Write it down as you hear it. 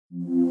We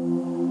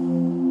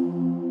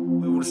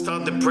will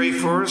start the pray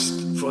first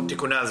for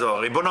Tikkunei Zohar.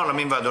 ריבון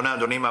העולמים ואדוני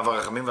אדונים אב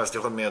הרחמים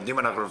והסליחות מיידים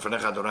אנחנו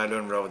לפניך אדוני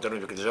אלוהינו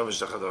ולאבותינו וקדושה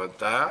ושתך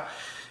תורתה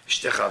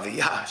אשתך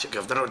אביה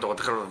שקרבתנו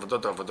לתורתך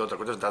ולעבודות העבודות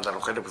הקודש דעת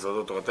אנוכי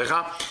בסודות תורתך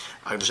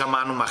הקדושה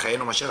מענו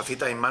מחיינו מאשר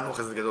עשית עמנו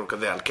חסד גדול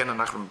כזה על כן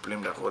אנחנו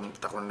מפלים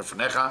תחתונים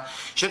לפניך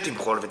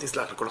שתמחול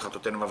ותסלח לכל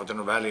חטאותינו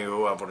ואבותינו ואל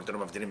יהיו עוונותינו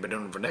מבדילים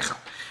בינינו לבניך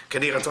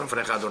כן יהי רצון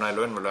לפניך אדוני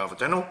אלוהינו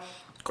ולאבותינו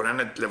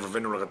כונן את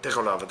לבבנו לרתך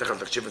ולאהבתך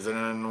ותקשיב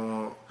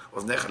אזנינו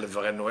אוזניך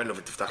לברנו אלו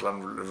ותפתח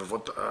לנו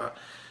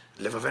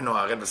לבבנו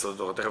הערל בסודות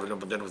תורתך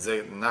ולמודנו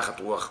וזה נחת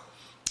רוח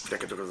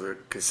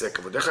כיסא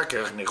כבודיך,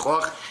 כרך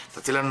ניחוח,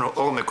 תציל לנו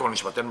אור מקור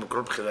נשמתנו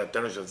בכל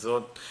בחילתנו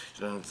שזאת,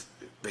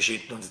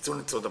 ושיתנוצצו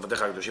נצרות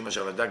עבדיך הקדושים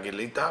אשר לדע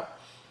גילית,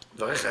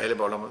 דבריך האלה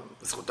בעולם,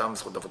 זכותם,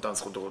 זכות אבותם,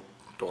 זכות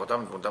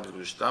תורתם, תמותם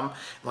וקדושתם,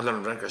 מאוד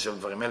לנו לבן כאשר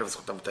דברים אלה,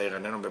 וזכותם תאיר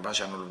עינינו במה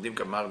שאנו לומדים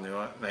כמר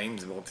נעים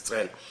זמירות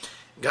ישראל.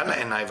 גם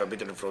לעיניי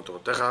והביט לנפלאות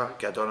תורתך,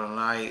 כי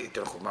אדוני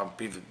ייתן חוכמה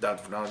בפיו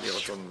ודעת ונאמר לי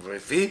רצון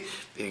ופי,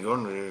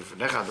 ויגון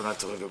לפניך אדוני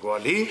צורך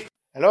וגואלי.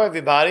 Hello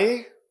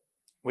everybody.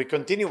 We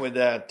continue with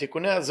the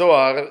Tikkunei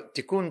Zohar,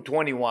 Tikkun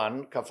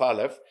 21, Kaf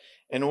Aleph,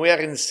 and we are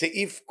in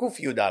Seif Kuf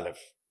Yud Aleph.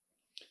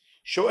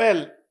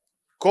 שואל,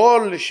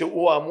 כל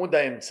שהוא עמוד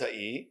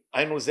האמצעי,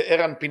 היינו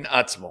זעיר אנפין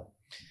עצמו.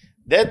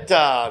 That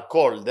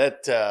call,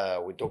 that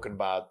we're talking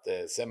about,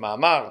 זה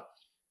מאמר,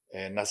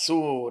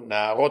 נשאו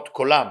נערות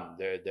קולם,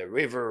 the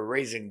river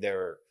raising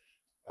their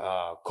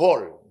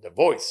call, the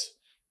voice.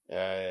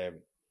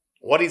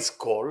 What is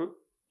call?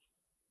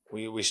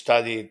 We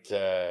studied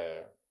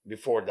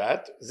before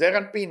that, זעיר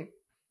אנפין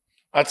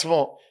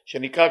עצמו,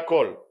 שנקרא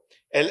קול.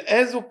 אל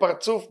איזו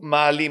פרצוף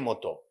מעלים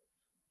אותו?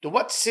 To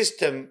what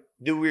system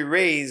do we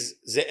raise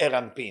זעיר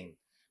אנפין?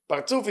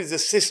 פרצוף is a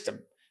system.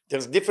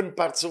 There's different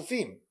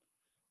פרצופים.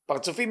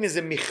 פרצופים is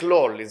a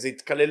מכלול, is a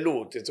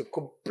התכללות, is a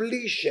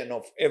completion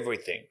of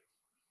everything.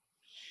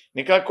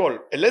 נקרא קול.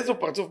 אל איזו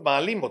פרצוף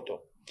מעלים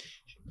אותו?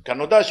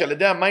 כנודע שעל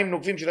ידי המים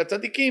נוקבים של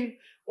הצדיקים,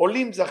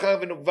 עולים זכר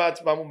ונוקבה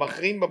עצמם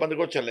ומכריעים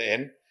במדרגות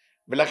שלהן,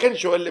 ולכן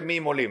שואל למי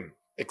הם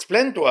עולים.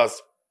 Explain to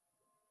us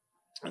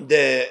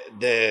the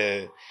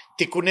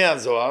Tikkunei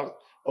Zohar,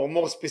 or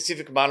more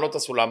specific מעלות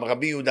הסולם,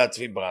 רבי יהודה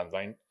צבי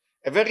ברנדווין,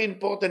 a very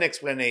important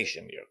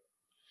explanation here.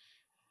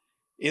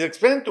 He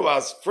explained to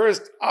us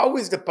first how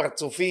is the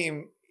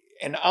partzufim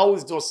and how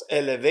is those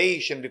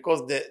elevation,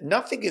 because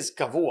nothing is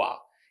kavua,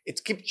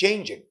 it keeps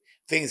changing.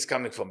 Things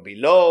coming from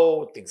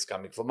below, things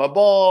coming from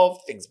above,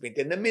 things meet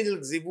in the middle,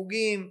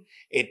 zivugim,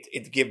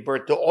 it gives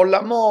birth to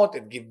olamot,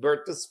 it gives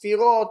birth to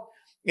sfirot.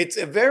 It's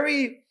a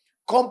very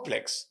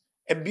complex,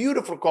 a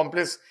beautiful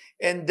complex,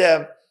 and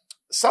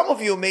some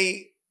of you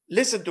may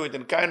listen to it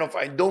and kind of,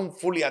 I don't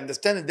fully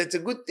understand it. That's a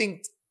good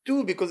thing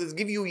too, because it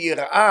gives you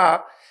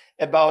yira'ah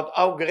about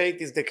how great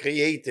is the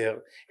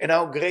Creator and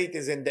how great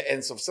is in the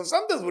ends of. So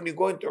sometimes when you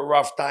go into a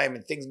rough time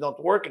and things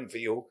not working for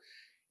you,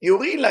 you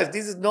realize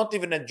this is not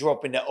even a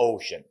drop in the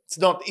ocean. It's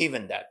not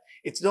even that.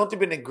 It's not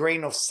even a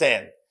grain of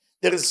sand.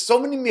 There is so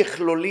many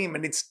mechlolim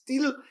and it's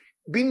still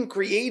being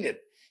created.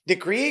 The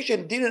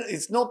creation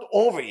it's not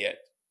over yet.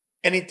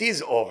 And it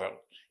is over,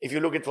 if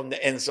you look at it from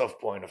the Ein-Sof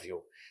point of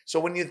view.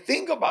 So when you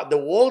think about the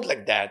world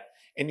like that,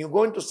 and you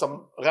go into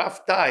some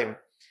rough time,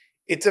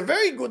 it's a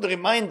very good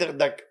reminder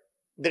that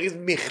there is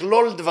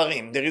michlol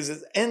dvarim, there is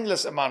an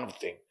endless amount of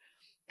things.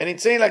 And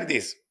it's saying like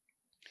this,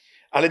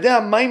 על ידי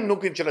המים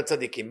נוקבים של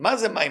הצדיקים. מה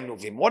זה מים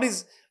נוקבים? What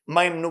is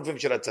מים נוקבים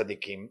של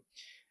הצדיקים?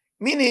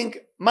 Meaning,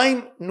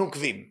 מים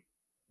נוקבים,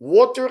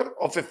 water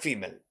of a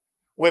female.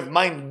 We have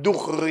מים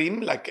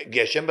דוחרים, like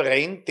geshem,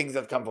 rain, things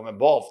that come from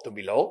above to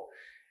below.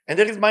 And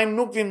there is מים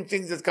נוקבים,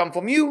 things that come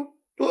from you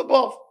to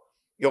above.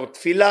 Your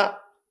tefillah,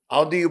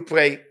 how do you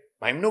pray?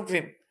 מים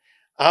נוקבים.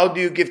 How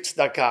do you give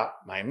tzedakah?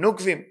 מים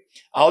נוקבים.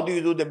 How do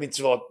you do the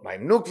mitzvot?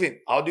 מים נוקבים.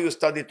 How do you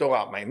study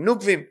Torah? מים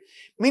נוקבים.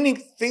 Meaning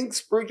things,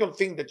 spiritual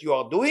things that you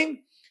are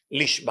doing,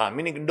 lishma,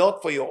 meaning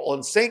not for your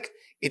own sake,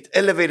 it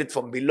elevated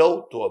from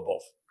below to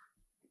above.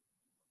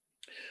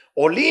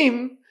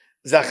 עולים,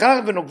 זכר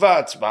ונוקבה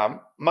עצמם,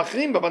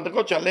 מכרים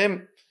במדרגות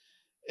שלהם,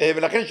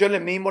 ולכן שואל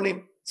מי הם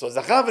עולים. So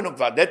זכר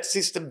ונוקבה, that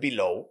system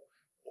below,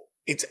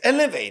 it's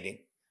elevating.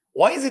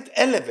 Why is it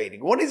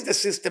elevating? What is the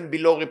system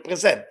below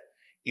represent?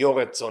 Your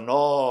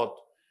רצונות,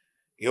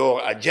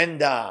 your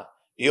agenda,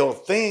 your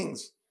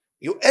things.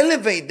 You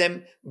elevate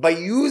them by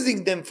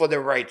using them for the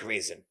right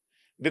reason.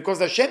 Because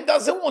Hashem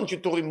doesn't want you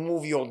to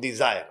remove your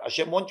desire.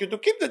 Hashem wants you to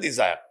keep the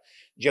desire.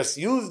 Just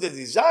use the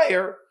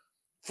desire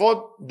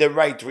for the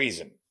right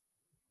reason.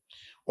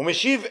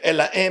 ומשיב אל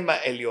האם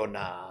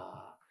העליונה.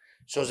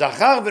 So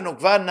זכר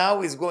ונוקבה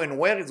now is going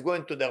where? It's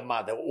going to their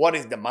mother. What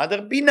is the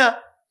mother? בינה.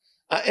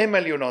 האם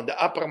העליונה,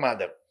 the upper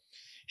mother.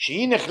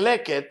 שהיא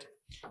נחלקת,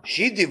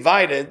 she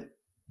divided,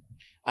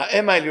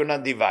 האם העליונה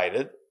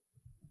divided,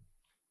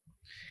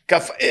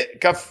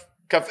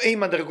 כפי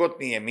מדרגות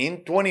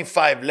מימין,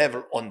 25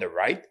 level on the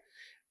right,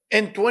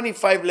 and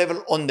 25 level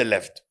on the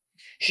left.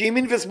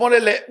 שימין ושמאל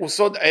אלה הוא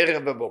סוד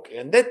הערב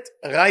בבוקר. And that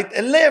right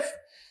and left,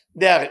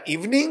 they are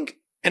evening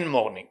and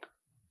morning.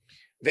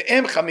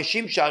 והם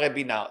 50 שערי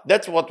בינה.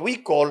 That's what we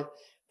call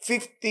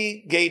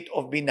 50 gate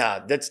of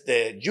בינה. That's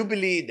the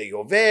Jubilee, the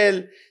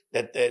Yovel,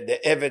 that the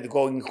Eved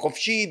going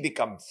חופשי,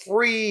 become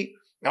free.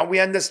 Now we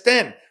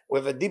understand. We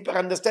have a deeper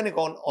understanding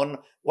on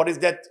what does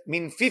that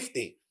mean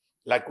 50.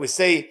 Like we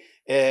say,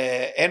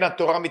 אין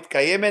התורה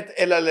מתקיימת,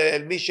 אלא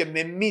למי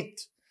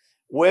שממית.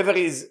 Whoever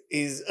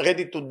is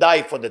ready to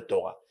die for the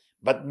Torah.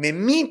 But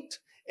memit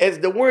as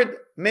the word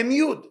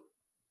memyud.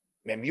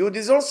 Memyud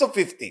is also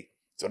 50.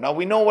 So now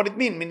we know what it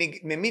means. Meaning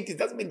memit, it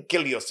doesn't mean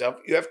kill yourself.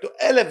 You have to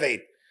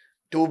elevate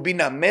to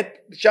bina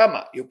met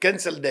shama. You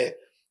cancel the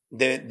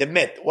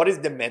met. What is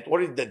the met?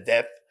 What is the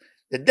death?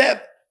 The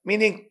death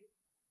meaning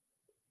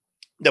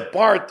the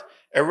part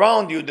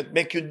around you that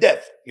make you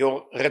deaf.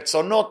 Your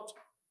retzonot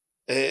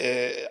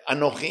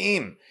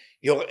anochiim.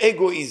 Your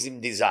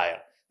egoism desire.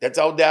 That's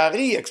how the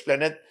Ari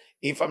explained it,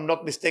 if I'm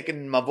not mistaken,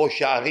 in Mavo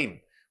Sha'arim,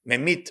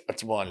 Memit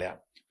Atzmo Alea.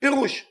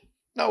 Pirush.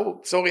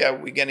 Now, sorry,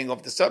 we're getting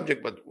off the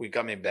subject, but we're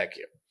coming back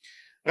here.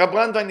 Rab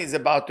Randvan is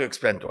about to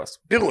explain to us.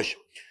 Pirush.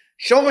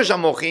 Shoresh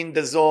HaMochin,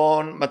 the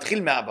zone,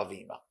 מתחיל מאבא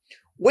ואמא.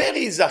 Where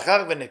is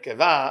Zachar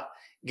ונקבה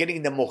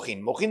getting the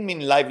Mochin? Mochin mean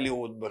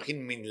livelihood,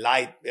 Mochin mean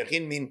light,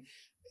 Mochin mean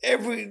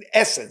every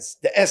essence,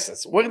 the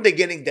essence. Where are they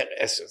getting their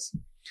essence?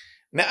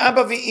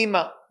 מאבא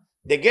ואמא.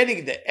 They're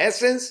getting the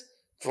essence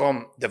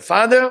from the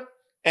father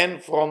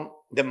and from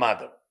the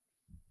mother.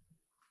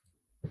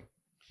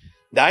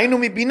 דהיינו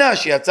מבינה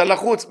שיצא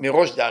לחוץ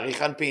מראש דארי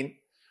חנפין.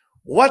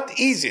 What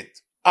is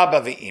it?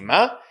 אבא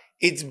ואמא.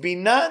 It's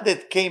bina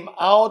that came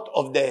out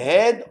of the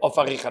head of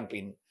Ari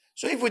Hanpin.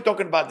 So if we're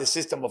talking about the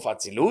system of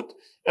Atzilut,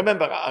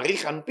 remember Ari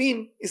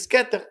Hanpin is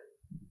Keter.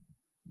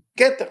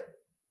 Keter.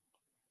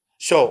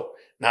 So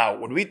now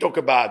when we talk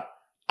about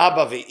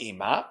Abba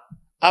ve'ima,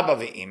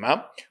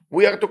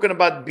 we are talking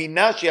about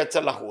bina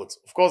she'yatza lachutz.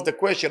 Of course, the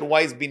question,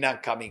 why is bina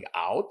coming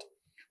out?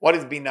 What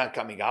is bina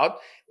coming out?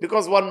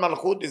 Because one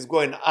malchut is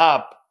going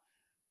up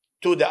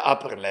to the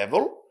upper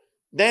level.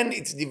 Then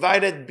it's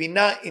divided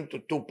bina into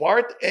two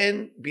parts,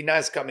 and bina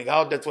is coming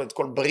out. That's what it's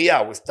called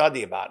bria. We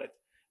study about it.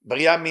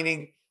 Bria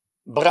meaning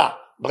bra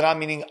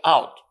meaning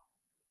out.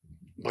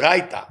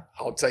 Braita,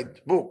 outside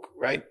book,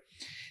 right?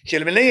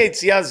 שלמלא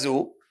יציאה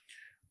זו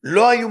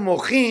לא היו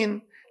מוחין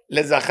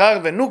לזכר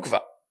ונוקבה.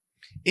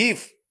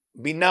 If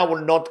bina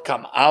will not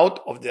come out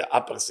of the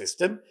upper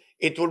system,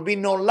 it will be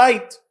no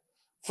light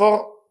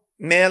for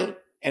male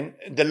and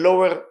the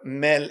lower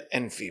male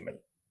and female.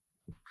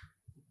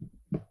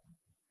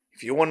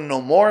 If you want to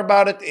know more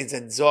about it, it's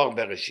in Zohar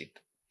Bereshit.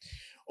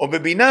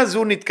 ובבינה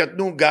זו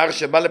נתקטנו גר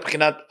שבא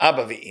לבחינת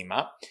אבא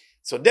ואמא.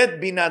 So that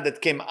bina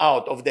that came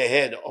out of the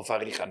head of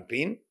Ari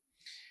Hanpin,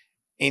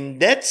 in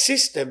that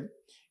system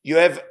you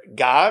have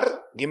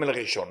gar, gimel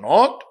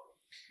rishonot,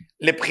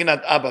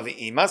 לבחינת אבא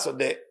ואמא. So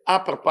the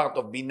upper part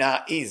of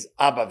bina is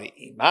אבא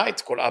ואמא,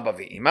 it's called אבא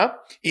ואמא,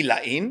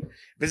 עילאין,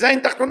 וזין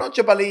תחתונות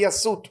שבא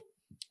ליסות.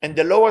 And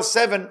the lower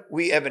seven,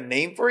 we have a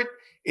name for it,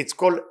 it's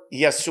called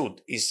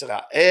יסות,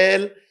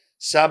 ישראל,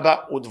 סבא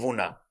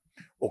ודבונה.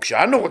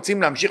 וכשאנו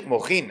רוצים להמשיך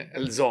מוחין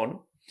אל זון,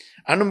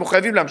 אנו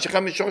מחויבים להמשיך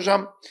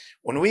משורשם.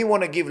 When we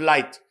want to give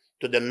light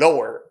to the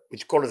lower,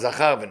 which called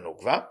זכר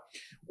ונוקבה,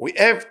 we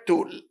have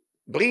to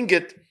bring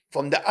it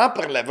from the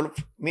upper level,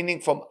 meaning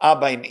from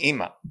אבא and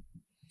אמא.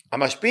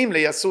 המשפיעים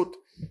ליסות.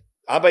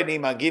 אבא and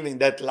אמא giving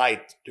that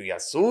light to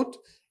יסות,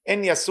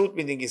 and יסות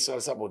meaning ישראל,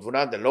 סבא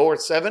ודבונה, the lower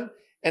seven,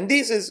 and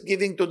this is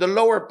giving to the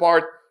lower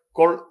part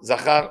called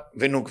זכר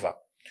ונוקבה.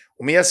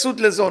 ומייסות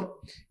לזון.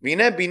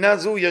 והנה בינה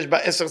זו יש בה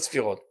 10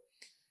 ספירות.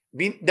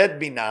 That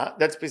bina,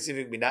 that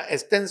specific bina,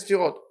 has 10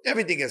 ספירות.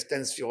 Everything has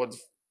 10 ספירות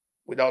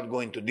without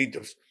going to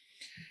details.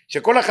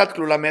 שכל אחת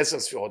כלולה מ10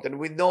 ספירות, and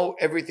we know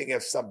everything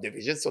has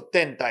subdivisions, so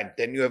 10 times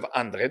 10 you have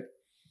 100.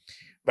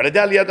 אבל ידי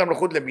עליית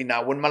המלכות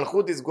לבינה, when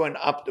מלכות is going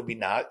up to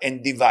בינה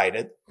and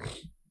divided,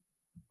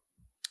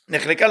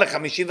 נחלקה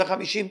ל50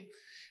 ו50.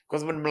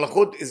 Because when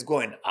מלכות is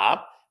going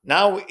up,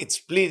 now it's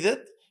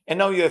split, and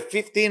now you have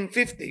 50 and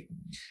 50.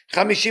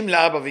 50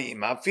 לאבא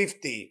ואמא,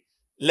 50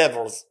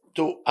 levels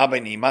to אבא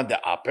ואמא, the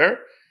upper,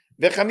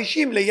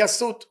 ו50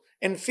 ליסות,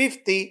 and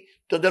 50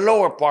 to the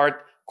lower part,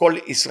 כל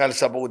ישראל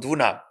סבא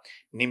ודבונה.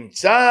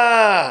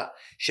 נמצא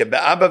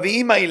שבאבא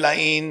ואמא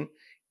אילאין,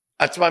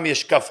 עצמם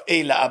יש כף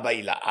A לאבא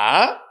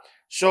אילאה,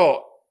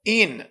 so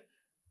in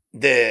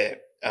the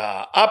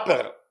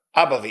upper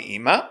אבא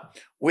ואמא,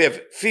 we have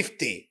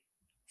 50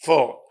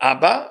 for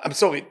Abba,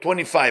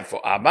 25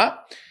 for Abba,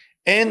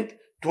 and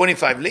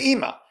 25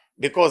 le'ima,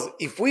 because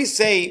if we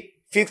say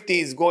 50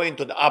 is going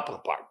to the upper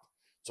part,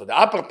 so the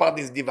upper part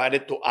is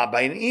divided to Abba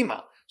and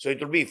Ima, so it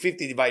will be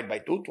 50 divided by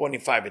 2,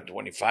 25 and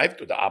 25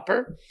 to the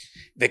upper.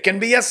 There can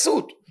be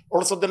Yasut,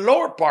 also the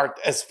lower part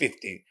has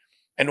 50,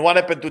 and what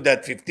happened to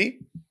that 50?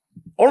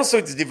 Also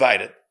it's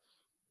divided.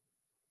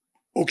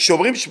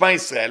 וכשאומרים שמע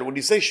ישראל, when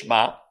you say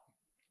Shema,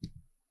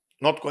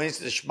 not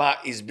coincidence, Shema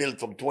is built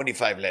from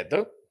 25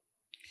 letters,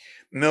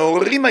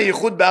 מעוררים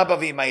הייחוד באבא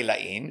ואמא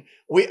אילאין,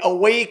 we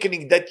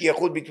awakening that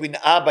ייחוד between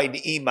אבא and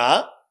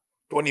אמא,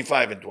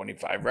 25 and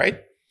 25, right?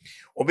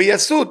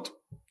 וביסות,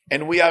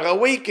 and we are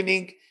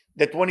awakening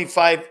the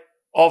 25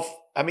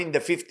 the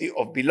 50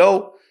 of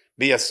below,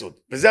 ביסוד.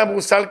 וזה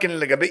אמרו סלקין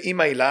לגבי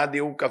אמא הילה,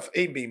 דהוא כ"ה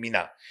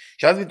בימינה.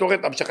 שאז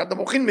מתעוררת המשכת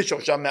המוחין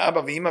משורשה מאבא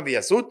ואמא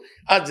ויסוד,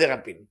 עד זר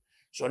אנפין.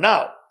 So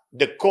now,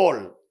 the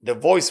call, the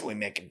voice we're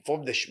making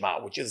from the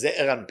Shema, which is the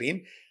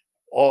Eranpin,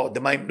 or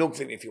the Maim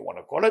Nukvim, if you want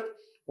to call it,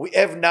 we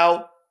have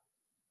now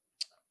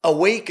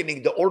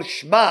awakening the old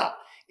Shema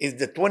is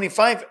the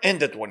 25 and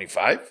the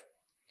 25.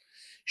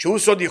 שהוא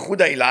סוד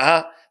ייחוד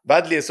ההילאה,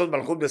 ועד ליסוד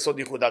מלכות בסוד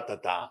ייחוד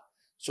התתה.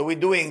 So we're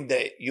doing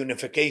the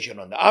unification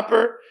on the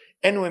upper,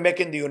 and we're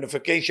making the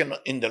unification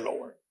in the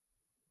lower.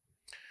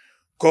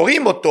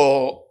 קוראים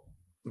אותו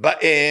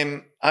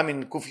בהם, I'm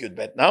in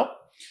ק"ב now,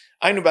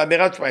 היינו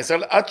באמירת שמע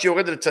ישראל, עד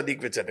שיורד לצדיק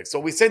וצדק. So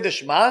we say the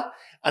Shema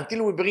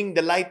until we bring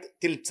the light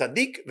till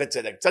צדיק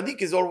וצדק.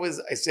 צדיק is always,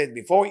 I said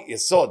before,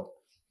 יסוד.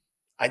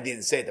 I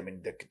didn't say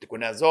it, the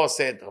Tikkunei Zohar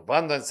said, Rav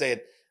Brandon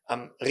said,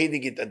 I'm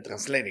reading it and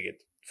translating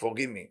it.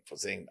 Forgive me for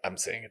saying, I'm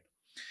saying it.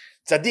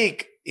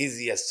 Tzaddik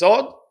is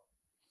Yesod,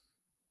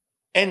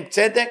 and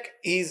Tzedek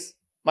is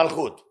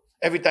Malchut.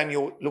 Every time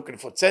you're looking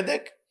for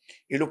Tzedek,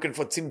 you're looking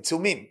for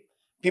Tzimtzumim.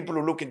 People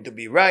who are looking to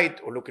be right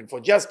or looking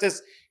for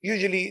justice,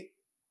 usually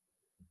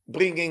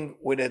bringing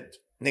with it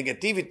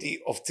negativity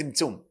of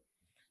Tzimtzum.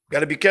 You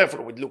got to be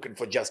careful with looking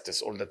for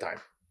justice all the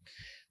time.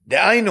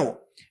 דהיינו,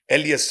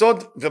 אל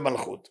יסוד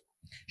ומלכות.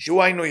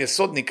 שהוא היינו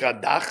יסוד נקרא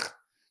דח,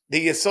 the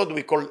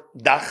we call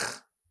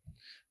דח,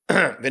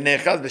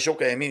 ונאחז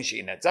בשוק הימין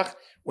שהיא נצח.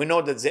 We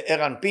know that the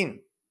Eranpin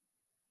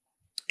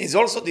is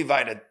also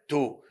divided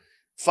to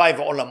 5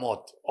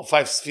 olamot, or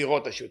 5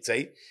 sfirot I should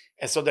say.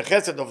 And so the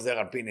chesed of the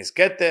Eranpin is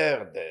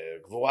Keter,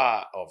 the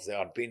gvura of the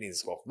Eranpin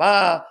is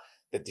Chokhmah,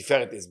 the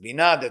Tiferet is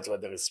Binah, that's why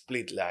there is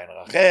split Leah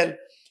and Rachel.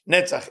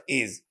 Netzach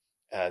is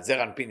the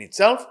Eranpin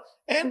itself,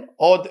 and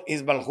Od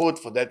is Malchut.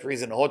 For that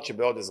reason, Od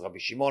Shebeod is Rabbi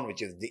Shimon,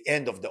 which is the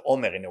end of the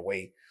Omer in a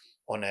way,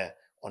 on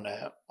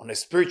a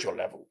spiritual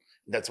level.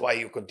 That's why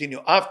you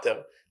continue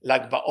after.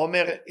 Lag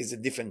BaOmer is a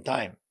different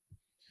time.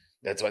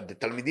 That's why the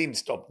Talmidim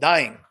stop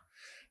dying.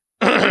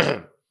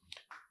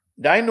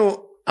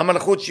 דהיינו,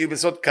 המלכות שהיא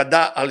בסוד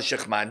קדה על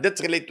שכמה. And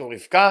that's related to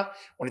Rivka,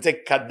 when it says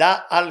קדה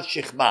על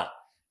שכמה.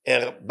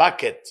 Her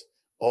bucket,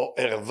 or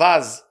her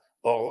vase,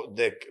 or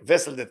the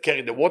vessel that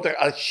carried the water,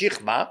 על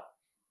שכמה,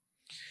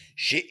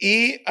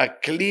 שהיא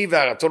הכלי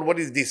והרצון. What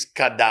is this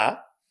קדה?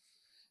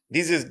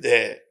 This is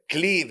the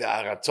כלי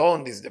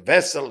והרצון, this is the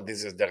vessel,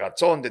 this is the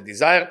רצון, the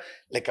desire,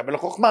 לקבל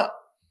חוכמה.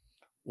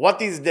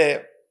 What is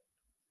the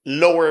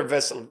lower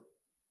vessel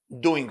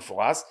doing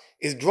for us?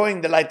 Is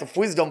drawing the light of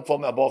wisdom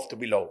from above to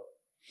below.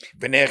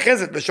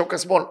 ונאחזת בשוק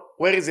השמאל.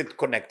 Where is it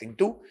connecting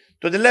to?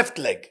 To the left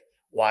leg.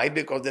 Why?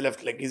 Because the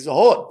left leg is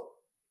Hod.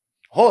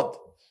 Hod.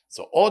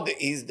 So Hod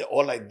is the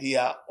whole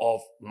idea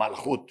of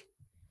Malchut.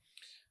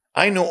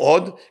 היינו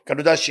עוד,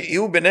 כנודע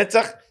שיהיו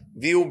בנצח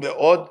ויהיו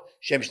בעוד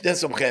שהם שני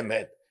סומכי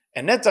אמת.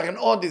 And Netzach and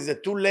Od is the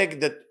two legs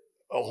that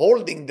are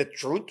holding the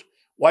truth.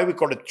 Why we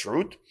call it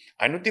truth?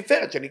 היינו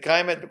תפארת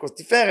שנקרא אמת, because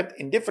תפארת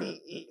in different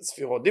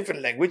spheres,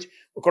 different language,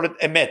 we call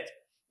it אמת.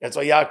 That's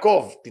why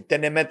Yaakov,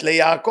 תיתן אמת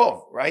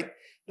ליעקב, right?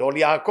 The whole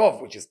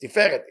Yaakov, which is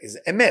תפארת, is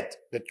אמת,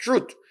 the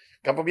truth.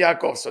 Come from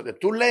Yaakov. So the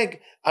two legs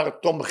are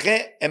תומכי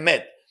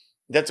אמת.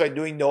 That's why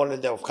during the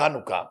holiday of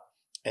Hanukkah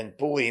and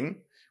Purim,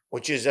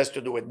 which is just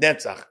to do with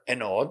Netzach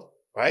and Od,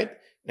 right?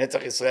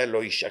 Netzach Israel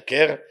lo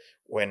yishaker,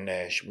 when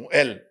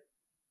Shmuel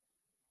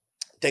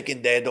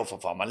taking the head off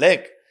of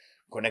Amalek,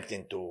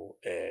 connecting to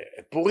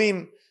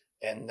Purim,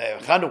 and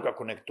Hanukkah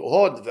connect to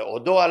Hod,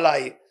 ve'odo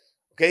alai,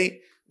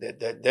 okay?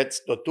 That's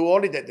the two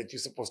holidays that you're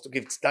supposed to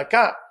give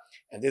tzedakah,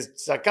 and this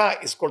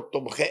tzedakah is called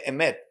Tomche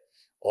Emet,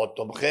 or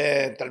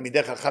Tomche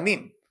Talmidei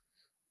Chachamim,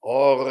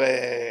 or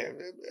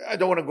I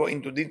don't want to go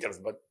into details,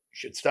 but you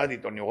should study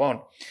it on your own,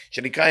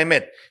 שנקרא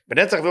אמת.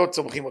 בנצח ועוד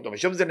צומחים אותו,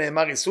 ושוב זה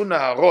נאמר, יישאו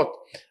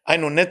נהרות,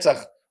 היינו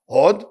נצח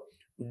הוד,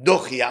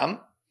 דוח ים,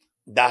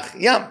 דח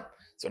ים.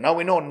 So now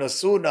we know,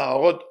 נשאו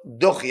נהרות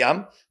דוח ים,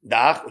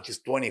 דח, which is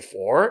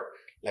 24,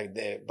 like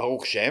the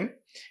Baruch Shem,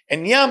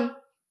 and ים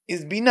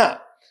is בינה,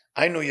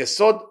 היינו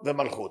יסוד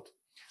ומלכות.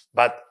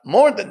 But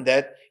more than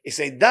that, if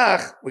say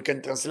דח, we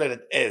can translate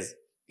it as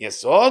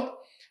יסוד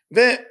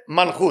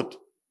ומלכות.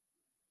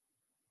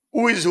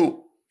 Who is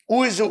who?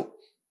 Who is who?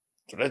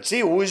 So let's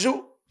see, who is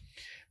who?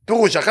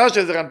 פירוש אחר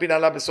שזר אנפין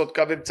עלה בסוד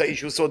קו אמצעי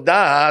שהוא סוד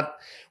דעת,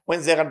 when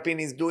זר אנפין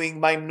is doing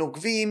מים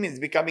נוקבים, is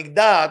becoming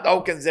דעת.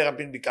 How can זר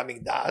אנפין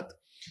becoming דעת?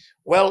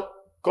 Well,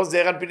 because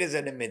זר אנפין is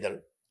in the middle,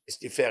 it's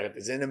תפארת,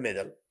 is in the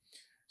middle.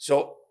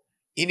 So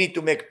you need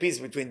to make peace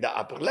between the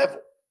upper level,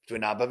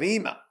 between אבא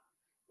ואמא.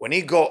 When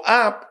he go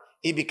up,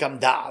 he become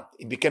דעת,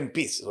 he become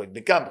peace, so it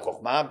become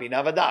חוכמה,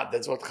 בינה ודעת.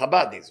 That's what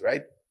Chabad is,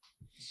 right?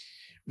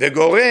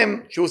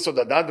 וגורם שהוא סוד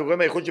הדעת,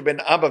 וגורם הייחוד שבין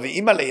אבא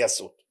ואמא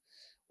ליסות.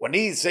 When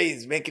he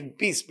says making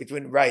peace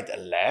between right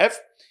and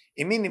left,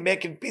 it means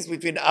making peace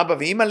between Abba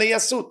ve'ima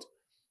leyasut.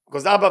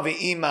 Because Abba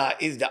ve'ima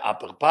is the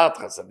upper part,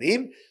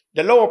 Chasadim.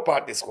 The lower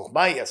part is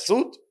Chokhmah,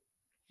 Yasut.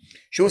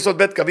 שהוא סוד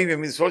בית קווים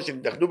ומספור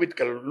שנתאחדו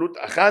בהתכללות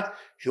אחת,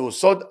 שהוא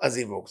סוד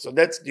הזיווג. So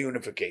that's the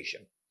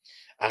unification.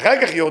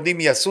 אחר כך יורדים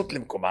יסות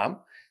למקומם.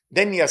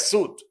 Then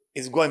יסות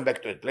is going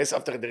back to the place.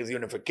 After there is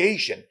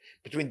unification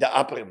between the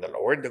upper and the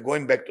lower, they're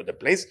going back to the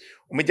place.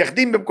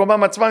 ומתייחדים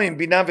במקומם עצמם עם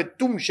בינה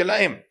ותום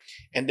שלהם.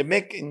 And they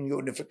make in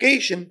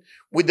unification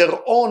with their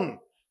own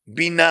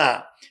בינה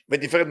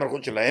ותפארת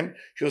מלכות שלהם,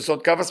 שהוא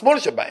סוד קו השמאל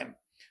שבהם.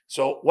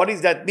 So what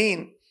does that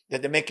mean?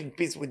 That they're making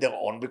peace with their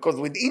own? Because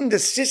within the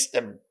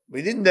system,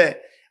 within the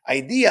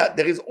idea,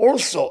 there is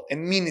also a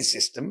mini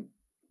system,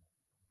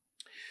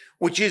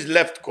 which is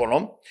left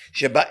column,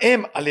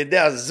 שבהם על ידי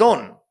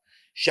הזון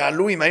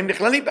שעלו עם מים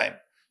נכללים בהם.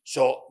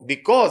 So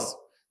because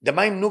the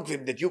מים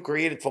נוקבים that you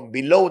created from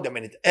below them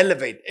and it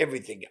elevate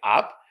everything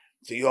up,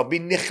 so you have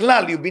been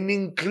נכלל, you've been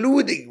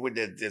including with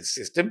the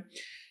system,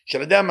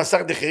 שעל ידי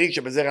המסך דחיריק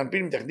שבזרע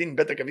אנפין מתייחדים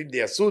בית הקווים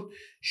דייסות,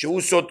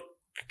 שהוא סוד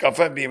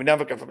כפה בימינה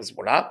וכפה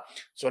בשמאלה.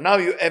 So now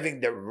you're having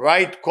the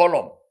right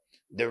column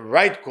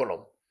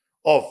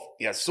of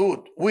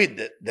Yasud with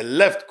the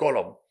left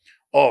column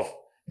of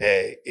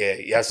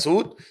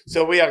Yasud.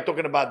 So we are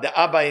talking about the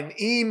Abba and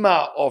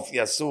Ima of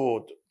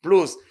Yasud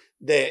plus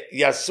the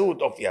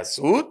Yasud of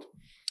Yasud.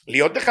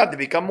 להיות אחד,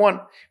 they become one.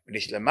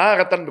 ונשלמה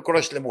הרתן בכל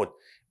השלמות.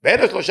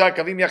 ואלה שלושה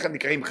הקווים יחד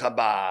נקראים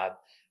חב"ד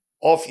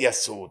of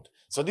Yasud.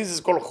 So this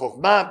is called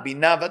חוכמה,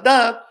 בינה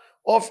ודעת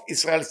of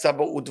ישראל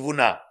סבא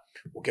ותבונה.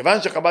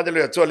 וכיוון שחב"ד אלו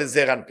יצאו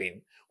לזעיר אנפין,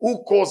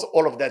 who caused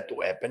all of that to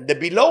happen? The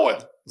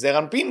belower, זעיר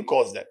אנפין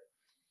caused that.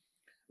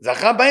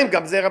 זכה בהם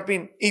גם זעיר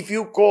אנפין. If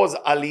you cause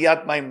עליית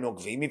מים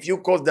נוקבים, if you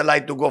cause the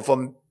light to go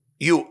from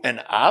you and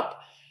up,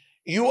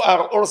 you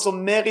are also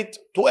merit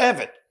to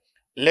have it.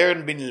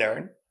 Learn been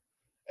learned,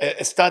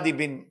 a study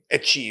been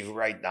achieved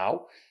right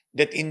now,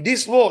 that in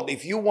this world,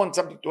 if you want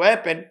something to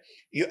happen,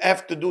 you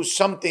have to do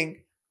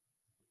something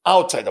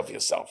outside of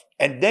yourself,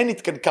 and then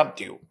it can come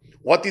to you.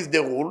 What is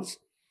the rules?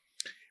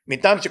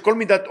 מטעם שכל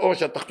מידת אור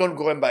שהתחתון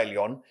גורם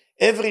בעליון,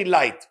 every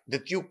light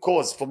that you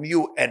cause from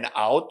you and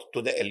out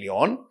to the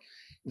עליון,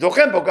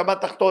 זוכה בו גם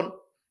התחתון.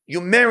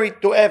 You marry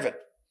to have it.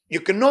 You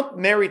cannot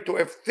marry to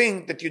a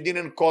thing that you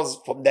didn't cause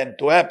from them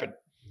to happen.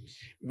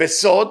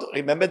 בסוד,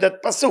 remember that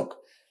פסוק,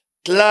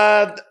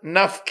 תלת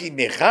נפקי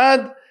מחד,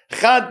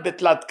 חד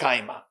בתלת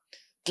קיימה.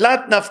 תלת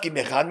נפקי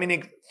מחד,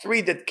 meaning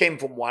three that came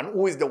from one.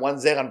 Who is the one?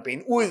 זעיר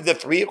אנפין. Who is the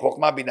three?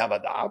 חוכמה בינה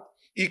ודעת.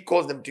 He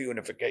caused them to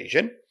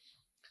unification.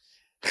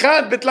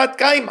 חד בתלת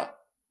קיימה.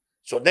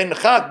 So then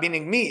חד,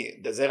 meaning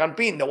me, the זעיר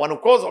אנפין, the one who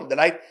caused all the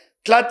light,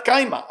 תלת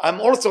קיימה. I'm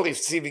also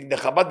receiving the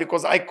חב"ד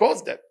because I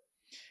caused it.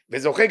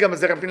 וזוכה גם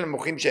הזעיר אנפין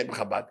למוחים שהם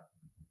חב"ד.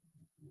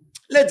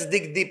 Let's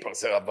dig deeper,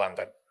 סר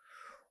אברנטן.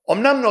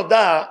 אמנם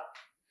נודע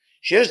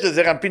שיש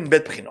לזעיר אנפין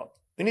בית בחינות.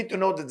 We need to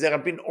know that זעיר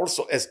אנפין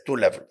also has two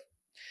levels.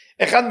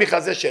 אחד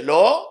מחזה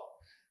שלו,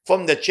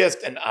 from the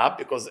chest and up,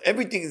 because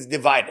everything is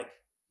divided.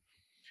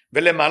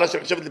 ולמעלה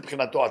שנחשבת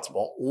לבחינתו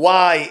עצמו.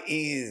 Why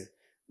is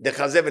the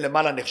חזה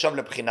ולמעלה נחשב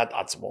לבחינת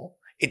עצמו?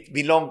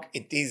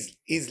 It is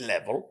his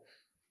level.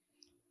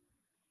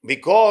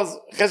 Because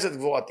חסד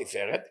גבורה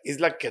תפארת is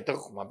like כתר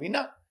חוכמה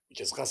בינה,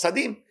 which is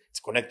חסדים. It's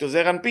connected to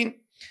זעיר אנפין.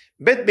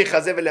 בית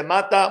בחזה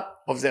ולמטה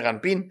of זעיר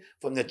אנפין,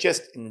 from the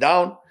chest and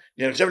down,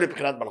 נחשב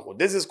לבחינת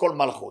מלכות. This is called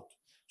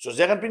מלכות. So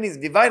זעיר אנפין is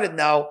divided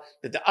now,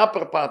 that the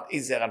upper part is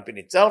זעיר אנפין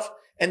itself,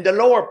 and the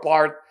lower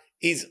part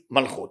is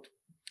מלכות.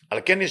 על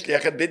כן יש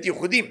לייחד בית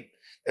ייחודים.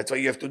 That's why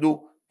you have to do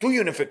two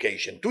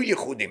unification, two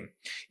ייחודים.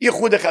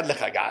 ייחוד אחד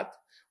לחגת.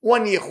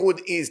 One ייחוד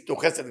is to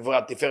חסד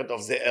גבורה תפארת of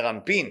זעיר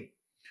אנפין,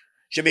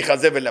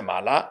 שבחזה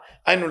ולמעלה,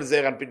 היינו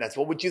לזעיר אנפין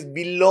עצמו, which is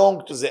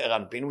belong to זעיר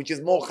אנפין, which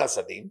is more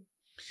חסדים.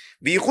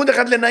 וייחוד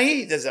אחד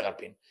לנאי זה זעיר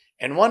אנפין.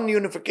 And one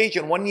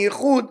unification, one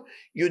ייחוד,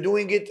 you're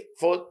doing it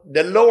for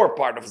the lower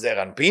part of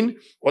זעיר אנפין,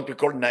 what we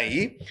call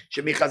נאי,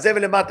 שמחזה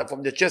ולמטה,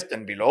 from the chest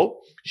and below,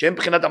 שהם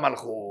בחינת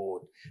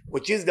המלכות,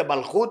 which is the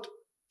מלכות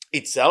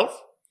itself,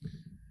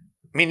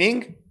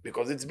 meaning,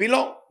 because it's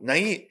below,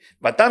 נאי.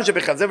 והטעם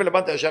שבחזה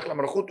ולמטה ישייך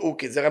למלכות הוא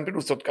כי זעיר אנפין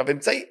הוא סוד קו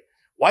אמצעי.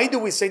 Why do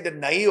we say that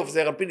נאי of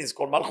זעיר אנפין is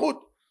called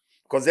מלכות?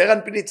 Because זעיר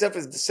אנפין itself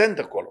is the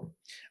center column,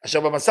 אשר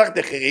במסך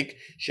דחיריק,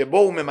 שבו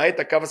הוא ממעט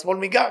הקו השמאל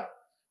מגר.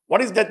 What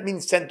does that mean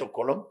center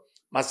column?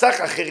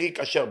 מסך החיריק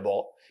אשר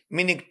בו,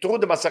 meaning through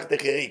the מסך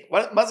דחיריק.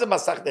 מה זה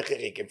מסך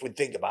דחיריק, if we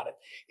think about it?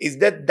 Is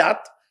that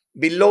dot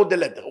below the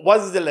letter? What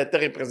does the letter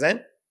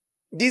represent?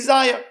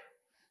 Desire.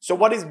 So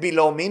what does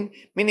below mean?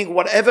 Meaning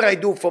whatever I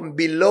do from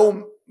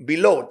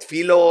below,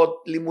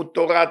 תפילות, לימוד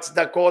תורה,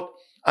 צדקות,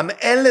 I'm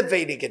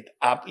elevating it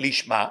up,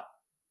 לשמה.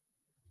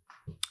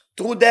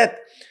 Through that,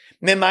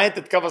 ממעט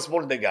את קו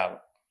השמאל דגר.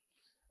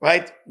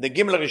 Right? The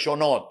גימל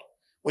הראשונות,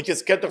 which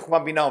is כתר חוכמה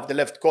בינה of the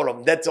left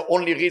column, that's the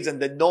only reason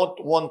they don't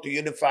want to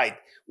unify it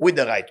with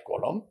the right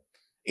column.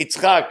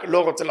 יצחק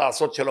לא רוצה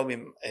לעשות שלום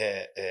עם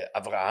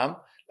אברהם,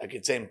 like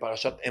it's in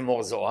פרשת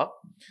אמור זוהר.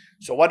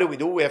 So what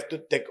do? We have to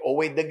take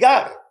away the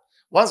gar.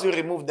 Once we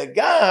remove the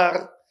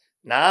gar,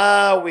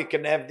 now we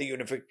can have the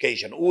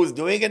unification. Who is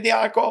doing it?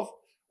 Yaakov.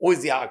 Who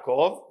is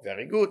Yaakov?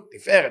 Very good.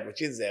 Tiferet,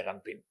 which is זעיר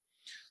אנפין.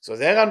 So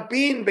זעיר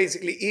אנפין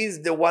basically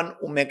is the one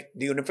who make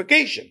the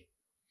unification.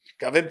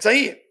 קו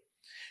אמצעי.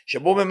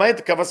 שבו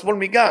ממעט קו השמאל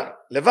מגר,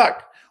 לבק,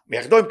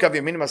 ויחדו עם קו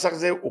ימין מסך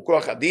זה הוא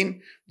כוח הדין,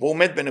 והוא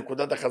עומד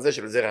בנקודת החזה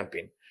של זעיר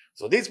אנפין.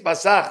 So this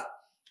מסך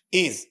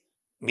is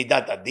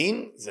Midat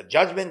Adin is a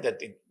judgment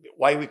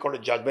why we call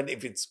it judgment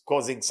if it's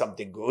causing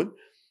something good?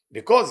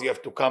 Because you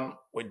have to come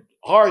with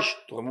harsh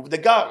to remove the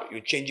gar.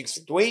 You're changing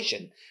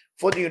situation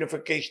for the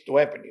unification to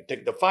happen. You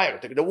take the fire,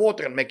 take the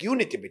water, and make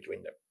unity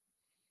between them.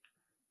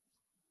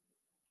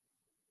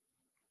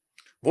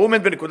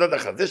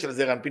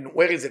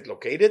 Where is it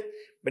located?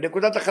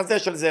 בנקודת החזה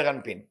של זעיר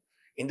אנפין.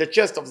 In the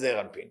chest of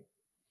זעיר אנפין.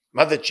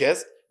 מה זה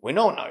chest? We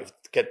know now, it's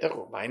כתר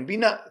חוכמה, אין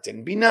בינה. It's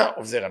in בינה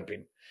of זעיר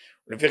אנפין.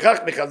 ולפיכך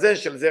מחזה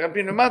של זעיר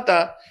אנפין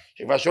למטה,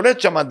 שכבר שולט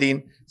שם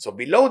הדין, so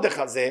below the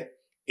חזה,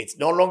 it's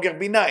no longer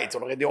בינה, it's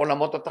already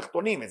עולמות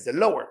התחתונים, it's the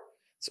lower.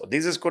 So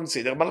this is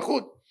considered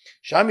מלכות.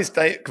 שם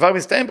כבר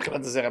מסתיים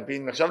מבחינת זעיר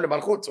אנפין, נחשב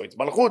למלכות, so it's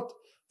מלכות,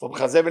 from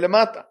חזה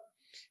ולמטה.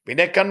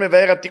 והנה כאן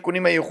מבאר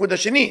התיקונים הייחוד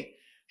השני,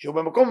 שהוא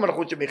במקום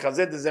המלכות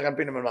שמחזה את זעיר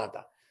אנפין למטה.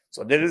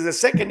 So there is a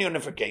second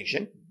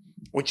unification,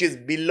 which is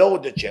below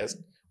the chest,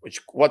 which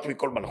what we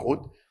call מלכות,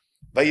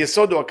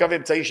 והיסוד הוא הקו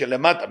האמצעי של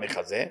למטה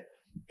מחזה,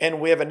 and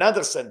we have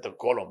another center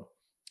column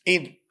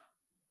in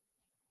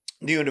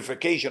the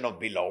unification of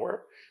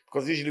belower,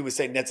 because usually we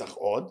say netzach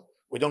od,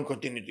 we don't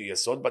continue to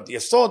yesod, but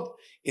yesod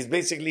is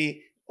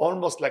basically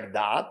almost like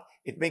that,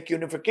 it makes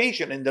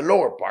unification in the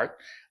lower part,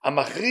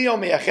 המכריע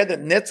ומייחד את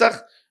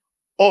נצח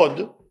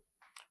עוד,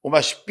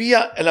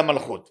 ומשפיע אל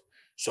המלכות.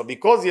 So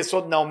because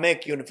Yesod now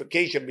make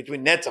unification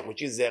between Netzach,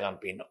 which is Zeir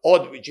Anpin,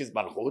 Od, which is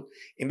Malchut,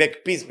 he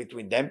make peace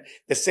between them,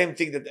 the same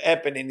thing that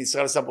happened in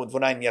Israel Sabut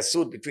Vuna and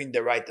Yasud between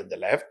the right and the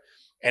left,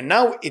 and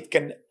now it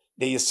can,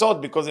 the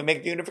Yesod, because they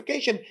make the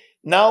unification,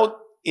 now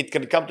it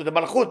can come to the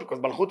Malchut, because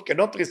Malchut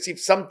cannot receive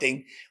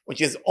something which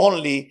is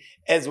only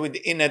as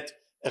within it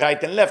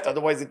right and left,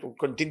 otherwise it will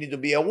continue to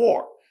be a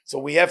war. So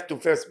we have to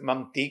first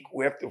mamtik,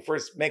 we have to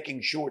first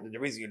making sure that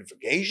there is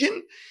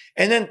unification,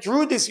 and then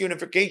through this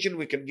unification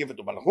we can give it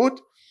to Malchut.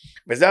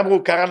 וזה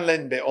אמרו קרן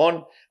להם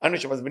בעון, אנו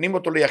שמזמינים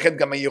אותו לייחד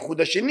גם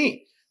הייחוד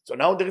השני. So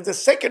now there is a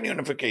second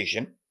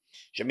unification,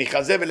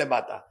 שמחזה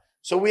ולמטה.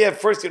 So we have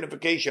first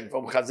unification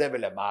from חזה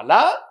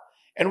ולמעלה,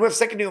 and we have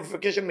second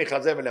unification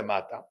מחזה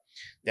ולמטה.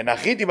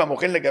 דנחית עם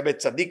המוכן לגבי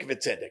צדיק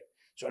וצדק.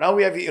 So now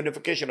we have a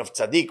unification of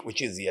צדיק,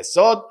 which is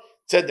יסוד,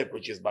 צדק,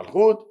 which is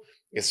מלכות,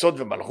 יסוד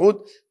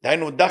ומלכות,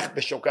 דהיינו דח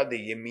בשוקד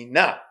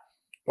הימינה,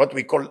 what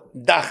we call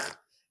דח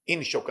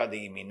in שוקד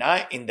הימינה,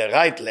 in the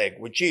right leg,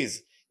 which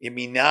is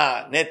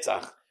ימינה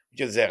נצח,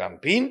 which is זעיר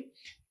אנפין,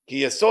 כי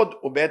יסוד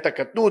הוא בעת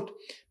הקטנות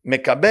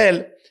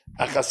מקבל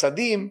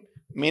החסדים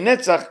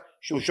מנצח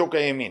שהוא שוק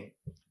הימין.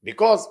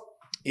 Because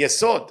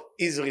יסוד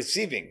is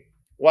receiving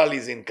while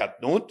he's in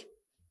קטנות,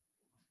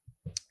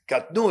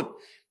 קטנות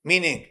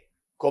meaning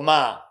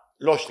קומה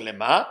לא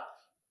שלמה,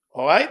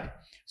 alright?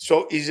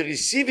 So he's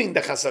receiving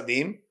the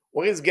chasadim,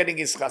 or he's getting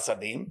his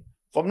chasadim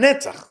from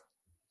Netzach.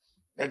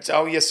 That's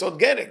how Yesod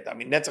get it. I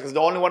mean, Netzach is the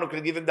only one who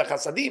can give him the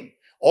chasadim.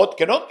 Od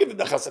cannot give him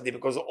the chasadim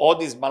because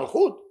Od is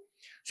Malchut.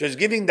 So he's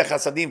giving the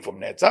chasadim from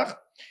Netzach,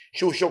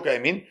 שהוא שוק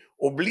הימין,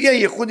 ובלי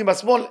הייחוד עם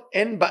השמאל,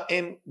 אין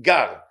בהם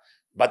גר.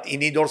 But he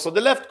need also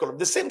the left column.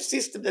 The same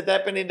system that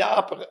happened in the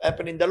upper,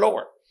 happened in the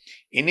lower.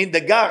 He need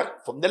the gar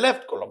from the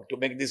left column to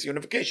make this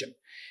unification.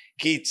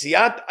 כי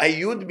יציאת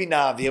היוד מן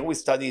האוויר, we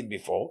studied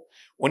before,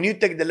 when you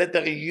take the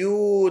letter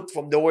Yud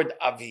from the word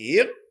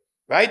Avir,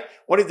 right?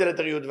 What is the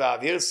letter Yud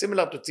ve'Avir?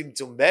 Similar to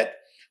Tzimtzum Bet,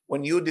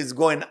 when Yud is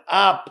going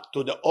up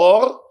to the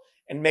Or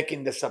and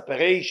making the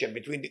separation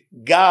between the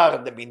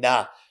Gar, the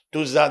Binah,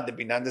 to Zad, the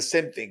Binah, the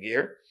same thing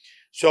here.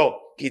 So,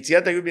 כי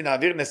יציאת היוד מן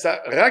האוויר נעשה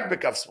רק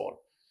בקו שמאל.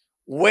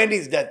 When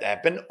is that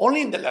happen?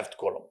 Only in the left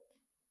column.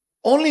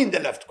 Only in the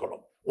left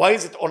column. Why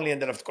is it only in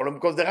the left column?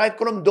 Because the right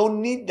column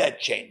don't need that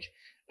change.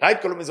 Right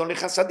column is only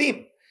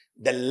chasadim.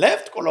 The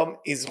left column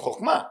is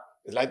chokhmah,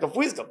 the light of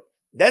wisdom.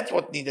 That's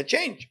what need a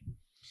change.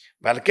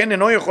 ועל כן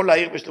אינו יכול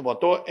להאיר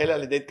בשלמותו אלא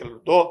על ידי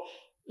התקללותו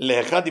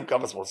לאחד עם קו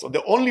השמאל. So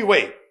the only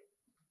way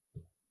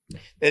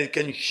that it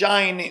can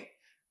shine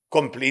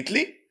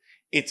completely,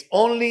 it's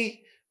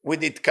only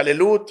with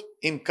התקללות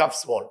עם קו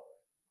שמאל.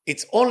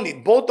 It's only,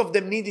 both of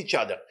them need each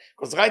other.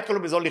 Because right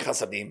column is only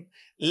chasadim,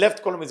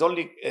 left column is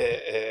only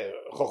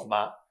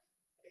chokhmah.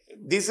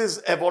 This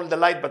is have all the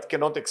light but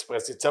cannot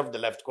express itself, the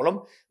left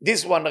column.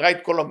 This one,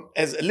 right column,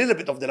 has a little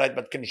bit of the light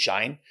but can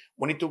shine.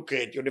 We need to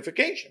create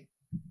unification.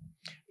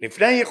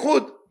 לפני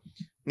הייחוד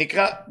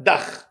נקרא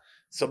דח.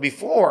 So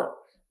before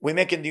we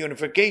make the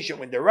unification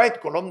with the right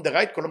column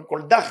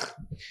called דח.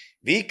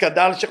 והיא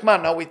כדל שכמה.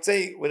 Now we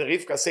say, with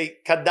Rivka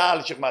say, כדל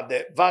שכמה.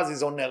 The vase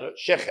is on her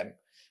shechem.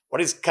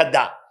 What is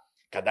kada?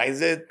 Kada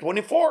is a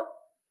 24.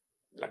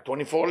 Like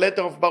 24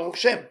 letter of Baruch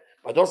Shem.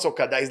 But also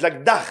kada is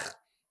like dach.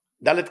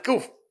 Dalet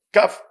kuf.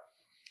 כף,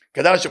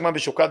 כדה על שכמה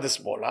בשוקד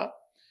לשמאלה,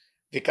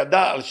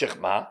 וכדה על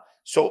שכמה,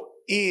 so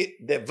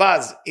the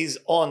vase is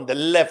on the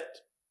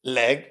left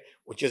leg,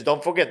 which is,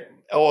 don't forget,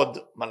 עוד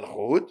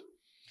מלכות,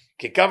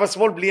 כי קו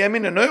השמאל בלי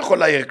ימין אינו יכול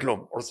להעיר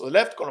כלום, also the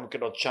left column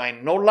cannot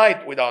shine, no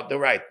light without the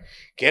right,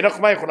 כי אין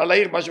החוכמה יכולה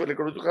להעיר משהו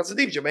לקולות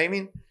חסדים,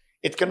 שבימין,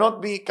 it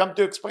cannot come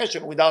to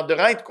expression without the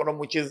right column,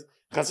 which is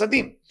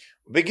חסדים.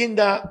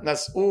 בגינדה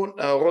נשאו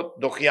נהרות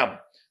דוח ים,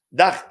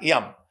 דח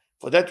ים,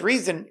 For that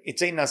reason,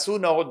 it's a nasu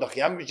naorot dach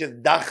yam, which is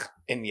dach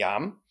and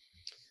yam.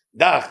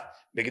 Dach,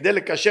 בכדי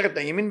לקשר את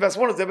הימין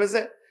והשמאל, זה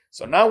בזה.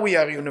 So now we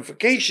are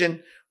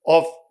unification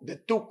of the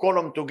two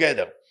columns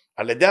together.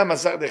 על ידי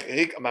המסך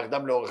דחריק,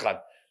 המחדם לאור אחד.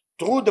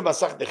 Through the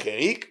מסך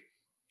דחריק,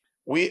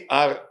 we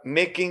are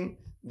making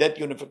that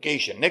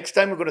unification. Next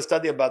time we're going to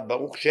study about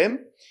Baruch Shem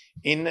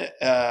in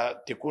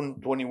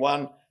Tikkun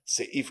 21,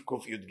 Seif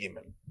Kuf Yud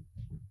Gimel.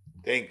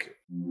 Thank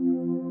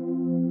you.